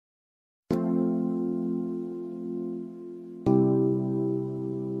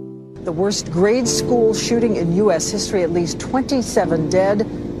The worst grade school shooting in U.S. history, at least 27 dead,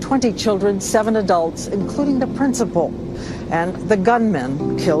 20 children, 7 adults, including the principal. And the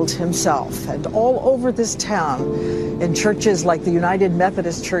gunman killed himself. And all over this town, in churches like the United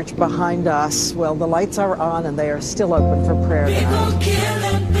Methodist Church behind us, well, the lights are on and they are still open for prayer tonight. People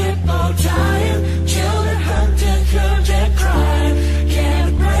killing, people dying, children hurting, children crying.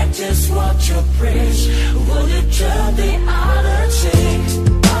 Can't practice what you preach. Will you turn the oddity?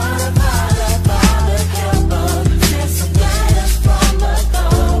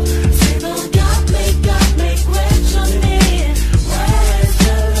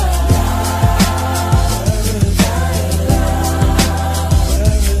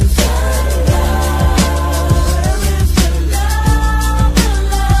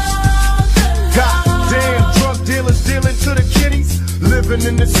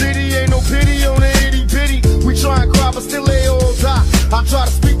 In the city, ain't no pity on the itty bitty. We try and cry, but still they all die. I try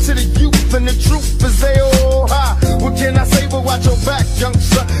to speak to the youth, and the truth is they all high. What can I say but watch your back,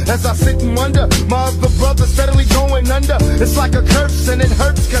 youngster? As I sit and wonder, my other brother steadily going under. It's like a curse, and it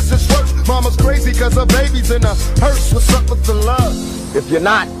hurts, cause it's worse. Mama's crazy, cause her baby's in a hearse. What's up with the love? If you're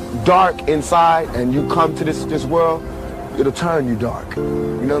not dark inside, and you come to this world, it'll turn you dark.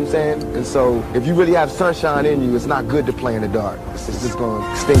 You know what I'm saying? And so, if you really have sunshine in you, it's not good to play in the dark. It's just going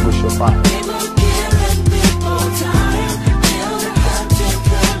to extinguish your fire.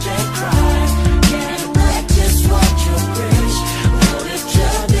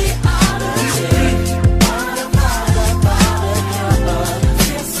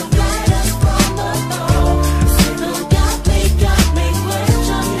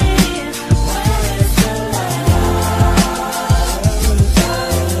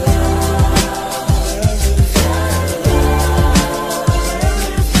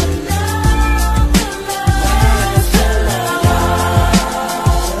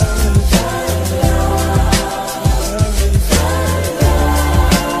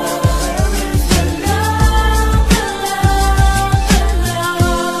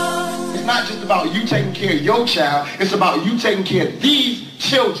 About you taking care of your child, it's about you taking care of these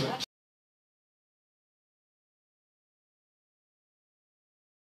children.